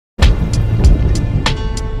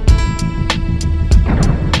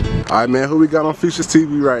All right, man, who we got on Features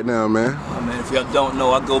TV right now, man? Man, if y'all don't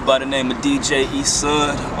know, I go by the name of DJ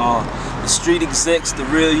Esudd. The Street Execs, the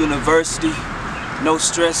Real University, No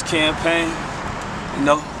Stress Campaign, you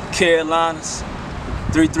know, Carolinas,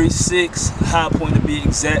 336, High Point to be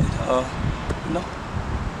exact. You know,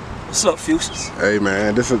 what's up, Futures? Hey,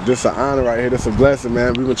 man, this is an honor right here. This is a blessing,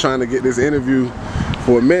 man. We've been trying to get this interview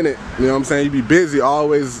for a minute. You know what I'm saying? You be busy,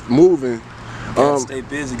 always moving. Gotta stay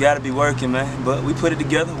busy, gotta be working, man. But we put it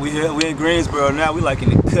together. We here, we in Greensboro now. We like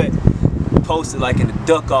in the cut. We posted like in the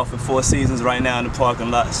duck off in Four Seasons right now in the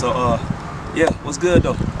parking lot. So yeah, what's good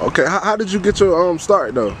though? Okay, how did you get your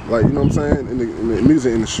start though? Like, you know what I'm saying, in the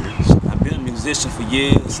music industry? I've been a musician for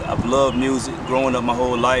years. I've loved music growing up my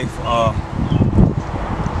whole life.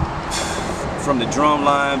 From the drum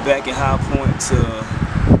line back in High Point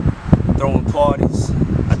to throwing parties.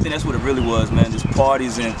 I think that's what it really was, man. Just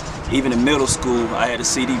parties, and even in middle school, I had a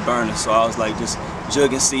CD burner, so I was like just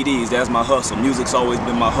jugging CDs. That's my hustle. Music's always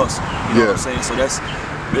been my hustle. You know what I'm saying? So that's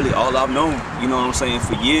really all I've known. You know what I'm saying?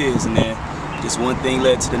 For years, and then just one thing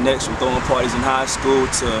led to the next. From throwing parties in high school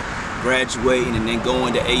to graduating, and then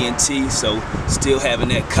going to A&T. So still having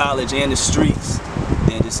that college and the streets,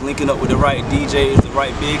 and just linking up with the right DJs, the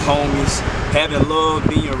right big homies, having love,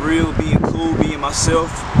 being real, being cool, being myself,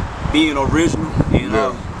 being original, and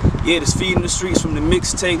yeah, just feeding the streets from the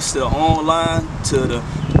mixtapes to the online to the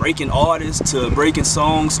breaking artists to breaking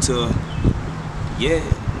songs to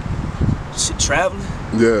shit, traveling.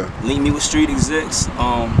 Yeah. Linked me with Street Execs,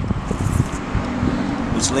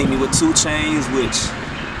 which linked me with 2Chainz,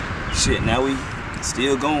 which shit, now we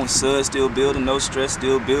still going. Esudd still building, No Stress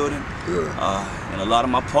still building. Yeah. And a lot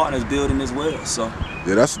of my partners building as well. So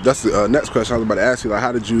yeah, that's the next question I was about to ask you. Like,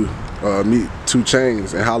 how did you meet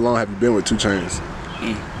 2Chainz, and how long have you been with 2Chainz?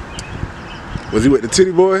 Was he with the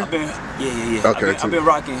Titty Boy? Yeah. Okay. I've been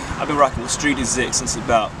rocking with Street Execs since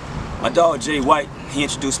about my dog Jay White. He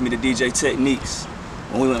introduced me to DJ Techniques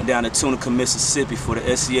when we went down to Tunica, Mississippi for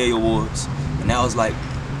the SCA Awards, and that was like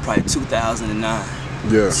probably 2009.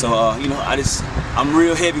 Yeah. So you know, I'm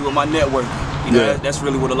real heavy with my networking. You know, that's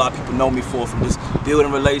really what a lot of people know me for, from just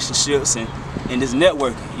building relationships and just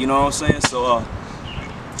networking. You know what I'm saying? So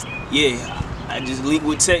yeah, I just linked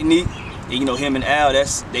with Technique. You know, him and Al,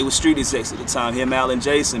 they were Street Execs at the time. Him, Al, and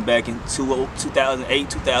Jason back in 2008,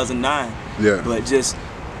 2009. Yeah. But just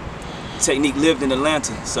Technique lived in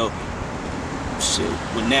Atlanta, so shit.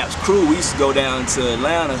 With Nap's crew, we used to go down to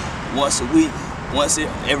Atlanta once a week,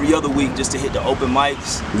 every other week, just to hit the open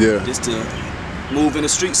mics. Yeah. Just to move in the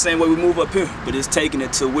streets, same way we move up here. But it's taking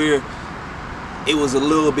it to where it was a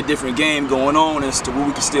little bit different game going on as to where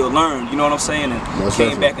we could still learn. You know what I'm saying? And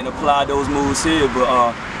came back and applied those moves here,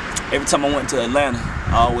 but. Every time I went to Atlanta,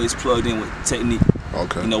 I always plugged in with Technique.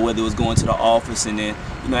 Okay. You know, whether it was going to the office, and then,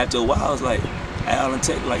 you know, after a while, I was like, Al and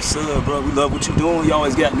Tech, like, "Sir, bro, we love what you're doing. You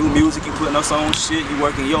always got new music. You putting us on shit. You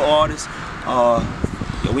working your artists.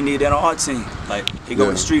 Yeah, we need that on our team. Like, here go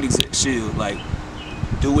the Street Exec shield. Like,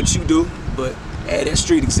 do what you do, but add that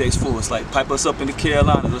Street Execs for us. Like, pipe us up in the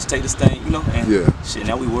Carolinas. Let's take this thing, you know. And shit,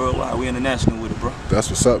 now we worldwide. We international with it, bro. That's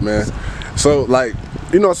what's up, man. So, like,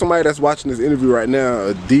 you know, somebody that's watching this interview right now,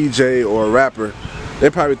 a DJ or a rapper, they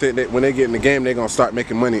probably think that when they get in the game, they're gonna start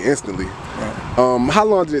making money instantly. Right. How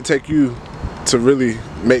long did it take you to really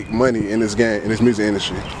make money in this game, in this music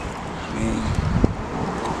industry? Man,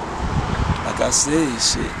 like I said,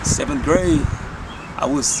 shit, 7th grade, it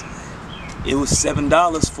was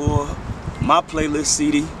 $7 for my playlist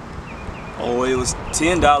CD, or it was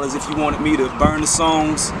 $10 if you wanted me to burn the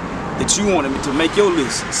songs that you wanted me to make your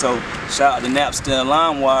list. So shout out to Napster and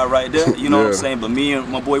LimeWire right there, you know what I'm saying? But me and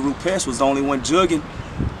my boy Rupesh was the only one jugging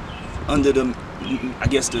under the, I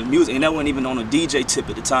guess, the music, and that wasn't even on a DJ tip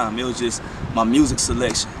at the time. It was just my music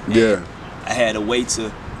selection. And I had a way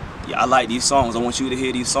to, I like these songs. I want you to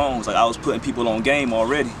hear these songs. Like, I was putting people on game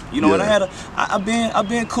already. You know, and I've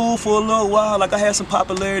been cool for a little while. Like, I had some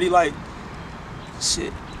popularity, like,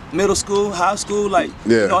 shit, middle school, high school, like,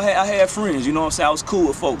 you know, I had friends, you know what I'm saying? I was cool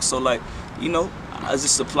with folks, so, like, you know, I was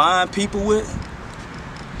just supplying people with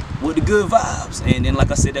the good vibes, and then,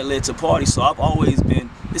 like I said, that led to parties. So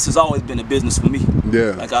this has always been a business for me.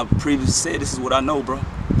 Yeah. Like I previously said, this is what I know, bro.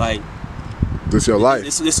 Like, this your life.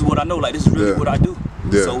 This is what I know. Like, this is really what I do.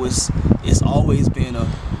 Yeah. So it's always been a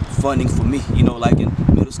funding for me, you know, like in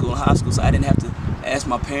middle school and high school. So I didn't have to ask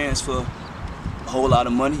my parents for a whole lot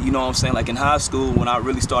of money, you know what I'm saying? Like in high school, when I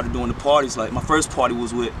really started doing the parties, like my first party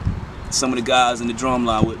was with some of the guys in the drum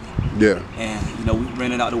line with me. Yeah. And, you know, we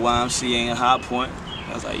rented out the YMCA in High Point.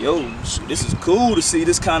 I was like, yo, shoot, this is cool to see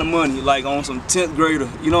this kind of money, like on some 10th grader,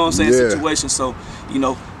 you know what I'm saying, situation. So, you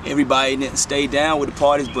know, everybody didn't stay down with the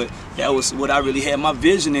parties, but that was what I really had my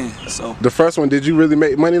vision in. So the first one, did you really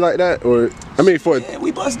make money like that, or I mean, for yeah,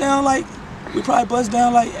 we bust down like. We probably bust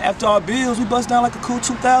down like after our bills, we bust down like a cool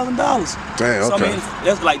 $2,000. Damn, so okay. I mean,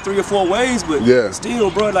 that's like 3 or 4 ways, but yeah,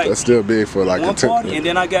 still, bro, like that's still big for like one party. And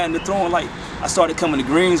then I got into throwing like I started coming to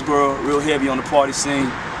Greensboro real heavy on the party scene,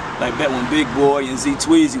 like back when Big Boy and Z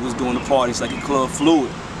Tweezy was doing the parties, like in Club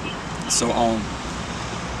Fluid. So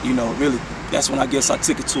you know, really, that's when I guess I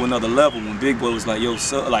took it to another level. When Big Boy was like, yo,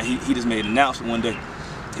 so, like he just made an announcement one day.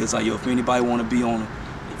 He was like, yo, if anybody want to be on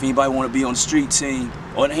the street team.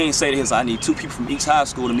 Or he ain't say to his, I need 2 people from each high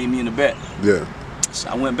school to meet me in the back. Yeah. So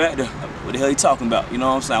I went back there. What the hell he talking about? You know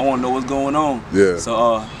what I'm saying? I want to know what's going on. Yeah. So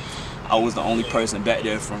I was the only person back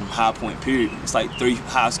there from High Point, period. It's like 4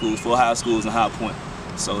 high schools in High Point.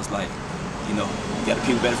 So it's like, you know, you got the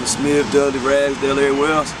people back from Smith, Dudley, Ragsdale,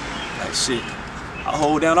 everywhere else. Like shit, I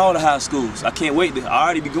hold down all the high schools. I can't wait. I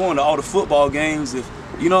already be going to all the football games. If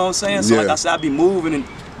you know what I'm saying. So like I said, I be moving and.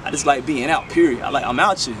 I just like being out, period. I'm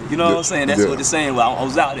out here, you know what I'm saying? That's what they're saying, well, I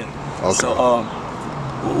was out there. Okay. So,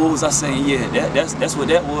 what was I saying? Yeah, that's what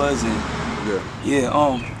that was, and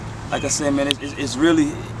like I said, man, it's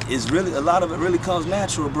really, a lot of it really comes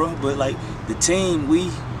natural, bro, but like, the team, I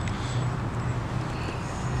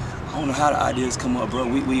don't know how the ideas come up, bro.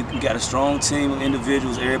 We got a strong team of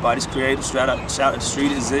individuals, everybody's creative, shout out to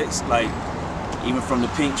street execs, like, even from the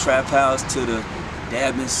Pink Trap House to the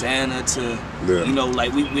Dabbing Santa to, you know,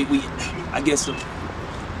 like we I guess,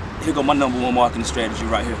 here go my #1 marketing strategy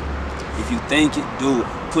right here. If you think it, do it.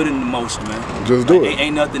 Put it into motion, man. Just do it.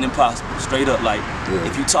 Ain't nothing impossible, straight up. Like,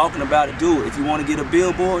 if you talking about it, do it. If you want to get a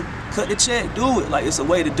billboard, cut the check, do it. Like, it's a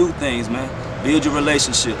way to do things, man. Build your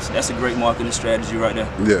relationships. That's a great marketing strategy right there.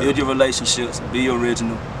 Yeah. Build your relationships, be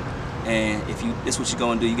original, and if that's what you're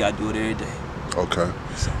gonna do, you gotta do it every day. Okay.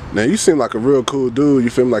 Now you seem like a real cool dude. You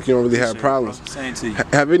feel like you don't really have problems. Bro. Same to you.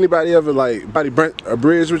 Have anybody ever like burnt a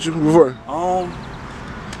bridge with you before?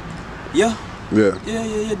 Yeah. Yeah.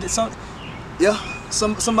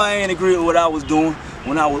 Somebody ain't agree with what I was doing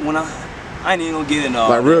when I ain't even gonna get in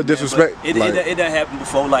like real disrespect. It done happened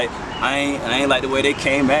before. Like I ain't like the way they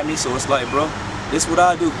came at me. So it's like, bro, this what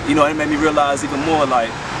I do. You know, it made me realize even more. Like,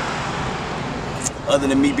 other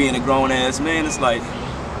than me being a grown ass man, it's like,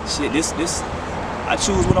 shit. This. I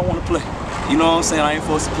choose what I want to play. You know what I'm saying? I ain't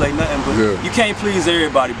supposed to play nothing, but you can't please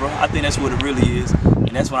everybody, bro. I think that's what it really is,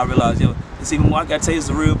 and that's when I realized, yo, it's even more. I gotta tell you, it's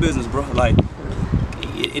a real business, bro. Like,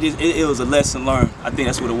 it was a lesson learned. I think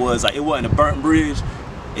that's what it was. Like, it wasn't a burnt bridge.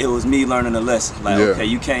 It was me learning a lesson. Like, okay,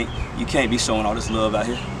 you can't be showing all this love out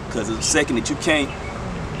here, because the second that you can't,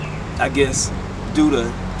 I guess, do the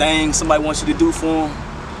thing somebody wants you to do for them,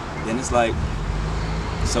 then it's like,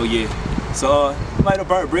 so yeah. So might have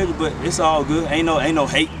burnt bridges, but it's all good. Ain't no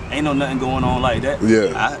hate, ain't no nothing going on like that.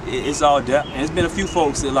 Yeah. It's all that, and it's been a few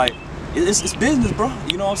folks that like, it's business, bro.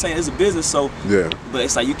 You know what I'm saying? It's a business, so but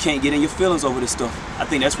it's like you can't get in your feelings over this stuff. I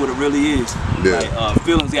think that's what it really is. Yeah. Like,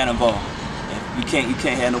 feelings got involved. And you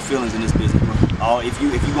can't have no feelings in this business, bro. If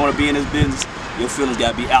you gonna be in this business, your feelings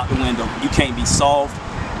gotta be out the window. You can't be soft.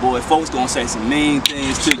 Boy, folks gonna say some mean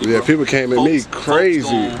things to you. Yeah, bro. people came at me crazy.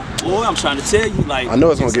 Boy, I'm trying to tell you, like, I know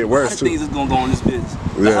it's gonna get worse too. Things is gonna go on in this business.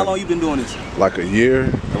 Like, how long you been doing this? Like a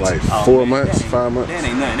year, like 4 months, 5 months. That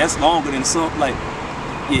ain't nothing. That's longer than some. Like,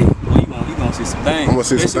 yeah, boy, you gonna see some things. I'm gonna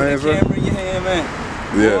see some things, bro. Camera in your hand,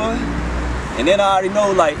 man. Yeah. Boy. And then I already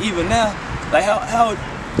know, like, even now, like how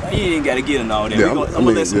you ain't gotta get in all that. I'm gonna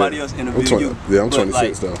let somebody else interview you. Yeah, I'm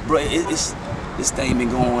 26 though. Bro, this thing been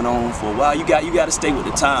going on for a while. You got to stay with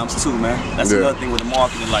the times too, man. That's another thing with the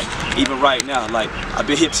marketing. Like, even right now, like, I've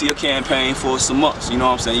been hip to your campaign for some months. You know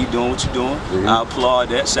what I'm saying? You doing what you're doing. I applaud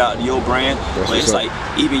that. Shout out to your brand. But it's like,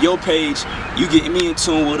 even your page, you getting me in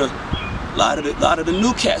tune with a lot of the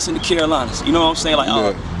new cats in the Carolinas. You know what I'm saying?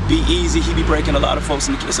 Like, Be Easy, he be breaking a lot of folks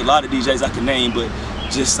in the. It's a lot of DJs I can name, but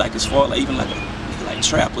just like as far like even like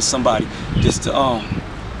Trap or somebody, just to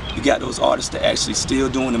you got those artists that actually still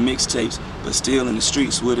doing the mixtapes, but still in the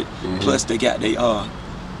streets with it. Plus they got they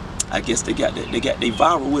I guess they got they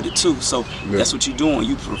viral with it too. So that's what you're doing.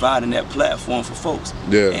 You providing that platform for folks.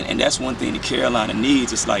 And that's one thing the Carolina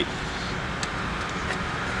needs. It's like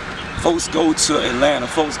folks go to Atlanta,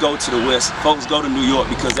 folks go to the West, folks go to New York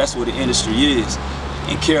because that's where the industry is.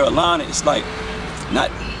 In Carolina, it's like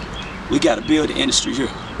we got to build the industry here.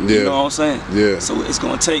 You know what I'm saying? Yeah. So it's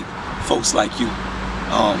gonna take folks like you.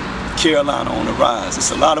 Carolina on the rise.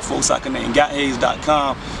 It's a lot of folks I can name.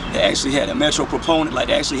 GotHaze.com that actually had a Metro proponent, like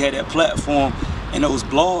they actually had that platform and those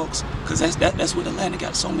blogs, because that's what Atlanta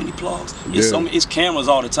got, so many blogs. It's cameras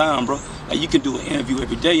all the time, bro. Like, you can do an interview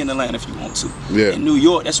every day in Atlanta if you want to. In New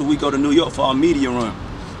York, that's where we go to New York for our media run.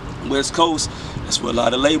 West Coast, that's where a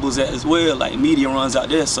lot of labels at as well, like media runs out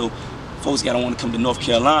there, so folks gotta want to come to North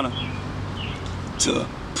Carolina to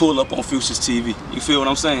pull up on Futures TV. You feel what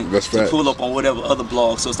I'm saying? That's right. To pull up on whatever other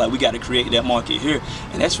blog. So it's like we got to create that market here,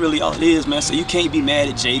 and that's really all it is, man. So you can't be mad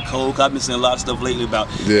at J. Cole. Cause I've been seeing a lot of stuff lately about,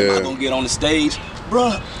 am I gonna get on the stage?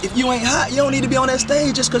 Bruh, if you ain't hot, you don't need to be on that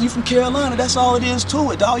stage just because you from Carolina. That's all it is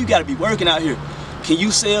to it, dog. You got to be working out here. Can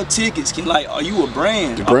you sell tickets? Are you a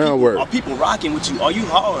brand? The groundwork. Are people rocking with you? Are you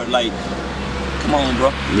hard? Like, come on, bro.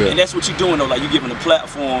 Yeah. And that's what you're doing, though. Like, you're giving a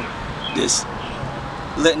platform that's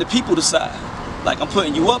letting the people decide. Like, I'm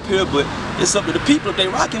putting you up here, but it's up to the people if they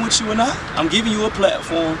rocking with you or not. I'm giving you a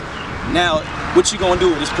platform. Now, what you gonna do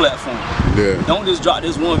with this platform? Yeah. Don't just drop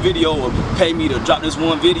this one video or pay me to drop this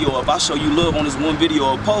one video. If I show you love on this one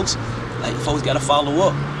video or post, like, folks gotta follow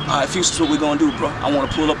up. All right, Futures, what we gonna do, bro? I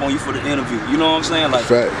wanna pull up on you for the interview. You know what I'm saying? Like,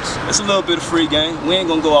 facts. It's a little bit of free game. We ain't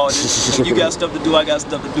gonna go all this. You got stuff to do, I got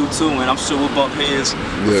stuff to do too, and I'm sure we'll bump heads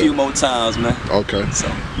a few more times, man. Okay. So.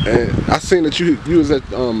 And I seen that you was at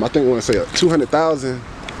I think I want to say 200,000.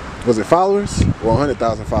 Was it followers or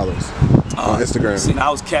 100,000 followers on Instagram? See,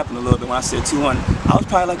 I was capping a little bit when I said 200. I was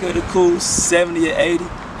probably like at a cool 70 or 80,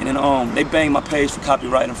 and then they banged my page for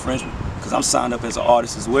copyright infringement because I'm signed up as an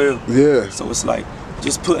artist as well. Yeah. So it's like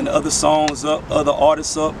just putting other songs up, other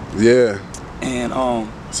artists up. Yeah. And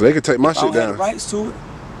so they could take my shit I don't down. have the rights to it.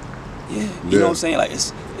 Yeah. You know what I'm saying? Like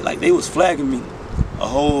it's like they was flagging me a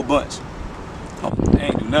whole bunch. Oh, they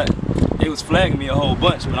ain't do nothing. They was flagging me a whole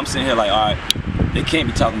bunch, but I'm sitting here like, all right, they can't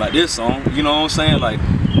be talking about this song. You know what I'm saying? Like,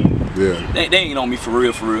 they ain't on me for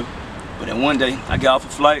real, for real. But then one day, I got off a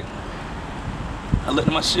flight. I looked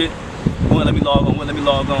at my shit. Wouldn't let me log on. Wouldn't let me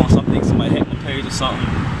log on. So I'm thinking somebody hacked my page or something.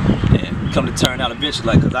 And come to turn out eventually,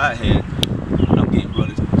 like, cause I had, I'm getting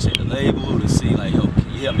brothers to check the label to see, like, yo,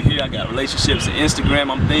 can you help me here? I got relationships in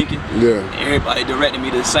Instagram. I'm thinking. Yeah. Everybody directed me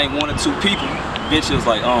to the same one or two people. Eventually, it was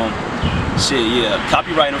like, shit, yeah,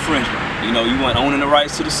 copyright infringement. You know, you weren't owning the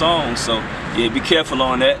rights to the song, so yeah, be careful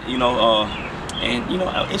on that. You know, and you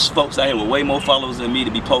know, it's folks out here with way more followers than me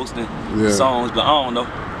to be posting songs, but I don't know.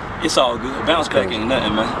 It's all good. Bounce back ain't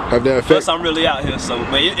nothing, man. Have that effect? Plus, I'm really out here, so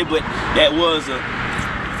but that was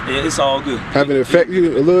it's all good. Have it affect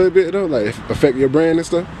you a little bit though, like affect your brand and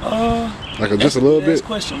stuff? Like just a little bit. That's a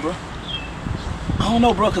question, bro. I don't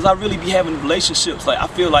know, bro, cause I really be having relationships. Like I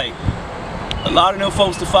feel like a lot of them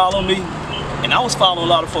folks to follow me. And I was following a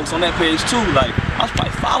lot of folks on that page too. Like, I was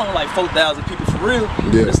probably following like 4,000 people for real.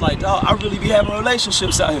 Yeah. It's like, dog, I really be having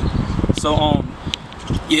relationships out here. So,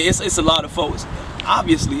 yeah, it's a lot of folks.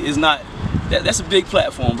 Obviously, it's not, that's a big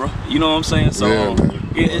platform, bro. You know what I'm saying? So,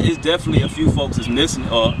 it's definitely a few folks is missing,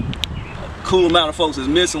 or a cool amount of folks is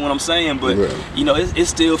missing what I'm saying, but, you know, it's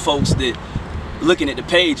still folks that looking at the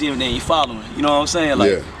page even then you following. You know what I'm saying?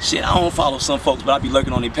 Like, shit, I don't follow some folks, but I be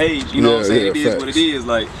looking on their page. You know what I'm saying? It is what it is.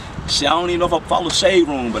 Like, shit, I don't even know if I follow Shade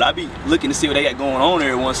Room, but I be looking to see what they got going on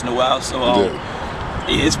every once in a while. So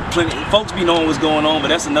yeah, it's plenty. Folks be knowing what's going on, but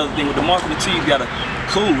that's another thing with the marketing too. You gotta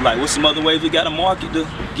like what's some other ways we gotta market to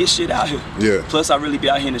get shit out here. Yeah. Plus, I really be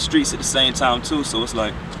out here in the streets at the same time too. So it's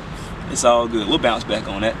like it's all good. We'll bounce back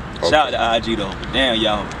on that. Okay. Shout out to IG though. Damn,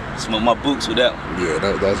 y'all smoke my boots with that one. Yeah,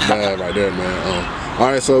 that's bad right there, man.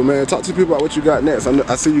 All right, so man, talk to people about what you got next.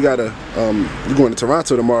 I see you got you going to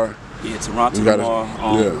Toronto tomorrow. Yeah, Toronto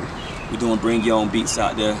tomorrow. We're doing Bring Your Own Beats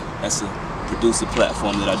out there. That's a producer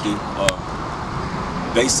platform that I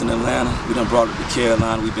do. Based in Atlanta, we done brought it to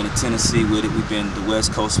Carolina. We've been to Tennessee with it. We've been to the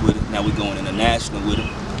West Coast with it. Now we're going international with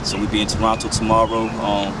it. So we'll be in Toronto tomorrow.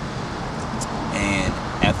 And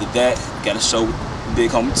after that, got a show with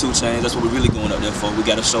big homie 2Chainz. That's what we're really going up there for. We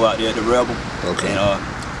got a show out there at the Rebel. Okay.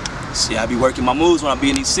 And see, I be working my moves when I be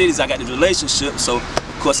in these cities. I got these relationships. So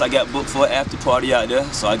of course I got booked for an after party out there.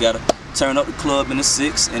 So I gotta turn up the club in the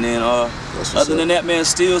 6, and then other than that, man,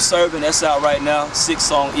 Still Serving, that's out right now,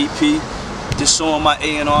 6-song EP. Just showing my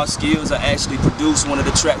A&R skills. I actually produced one of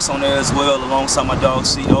the tracks on there as well, alongside my dog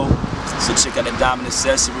CO. So check out that Diamond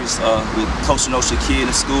Accessories with Coach Nosha Kid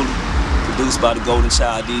and Schoolie, produced by the Golden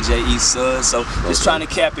Child DJ Esudd. So just trying to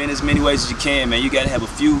cap in as many ways as you can, man. You gotta have a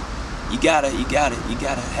few. You gotta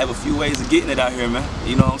have a few ways of getting it out here, man.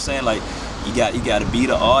 You know what I'm saying? Like you gotta be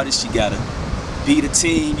the artist. You gotta be the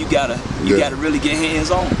team. You gotta really get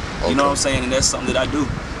hands on. You know what I'm saying? And that's something that I do,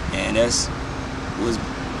 and that's was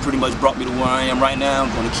pretty much brought me to where I am right now. I'm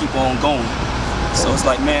gonna keep on going. So it's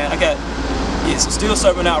like, man, I got so Still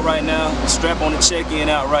Serving out right now. Strap on the Check-In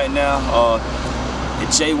out right now.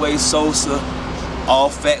 The J-Way Sosa, All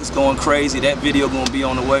Facts going crazy. That video gonna be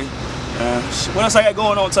on the way. What else I got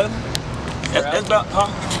going on, Taylor? That's about,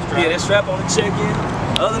 yeah, that Strap on the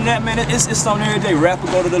Check-In. Other than that, man, it's something every day. Rapper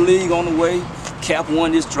go to the league on the way. Cap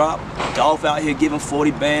One just dropped. Dolph out here giving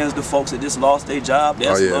 40 bands to folks that just lost their job.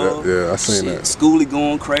 That's love. Yeah, I seen that. Schoolie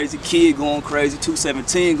going crazy, Kid going crazy,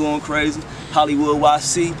 217 going crazy, Hollywood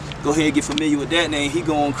YC. Go ahead and get familiar with that name. He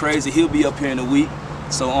going crazy. He'll be up here in a week.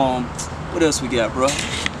 So what else we got, bro?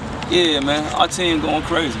 Yeah, man, our team going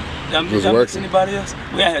crazy. Anybody else?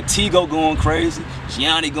 We had Tigo going crazy,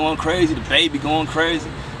 Gianni going crazy, the baby going crazy,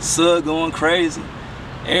 Esudd going crazy.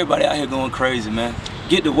 Everybody out here going crazy, man.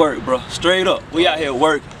 Get to work, bro. Straight up. We out here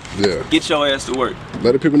working. Yeah. Get your ass to work.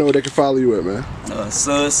 Let the people know where they can follow you at, man.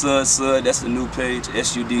 Esudd. That's the new page.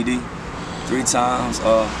 SUDD. 3 times.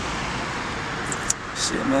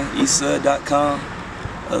 Shit, man. Esudd.com.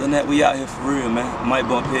 Other than that, we out here for real, man. I might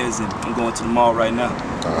bump heads and I'm going to the mall right now.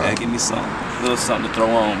 Give me something. A little something to throw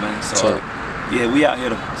on, man. So, yeah, we out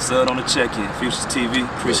here. Esudd on the check-in. Futures TV.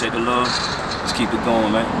 Appreciate the love. Just keep it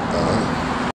going, man.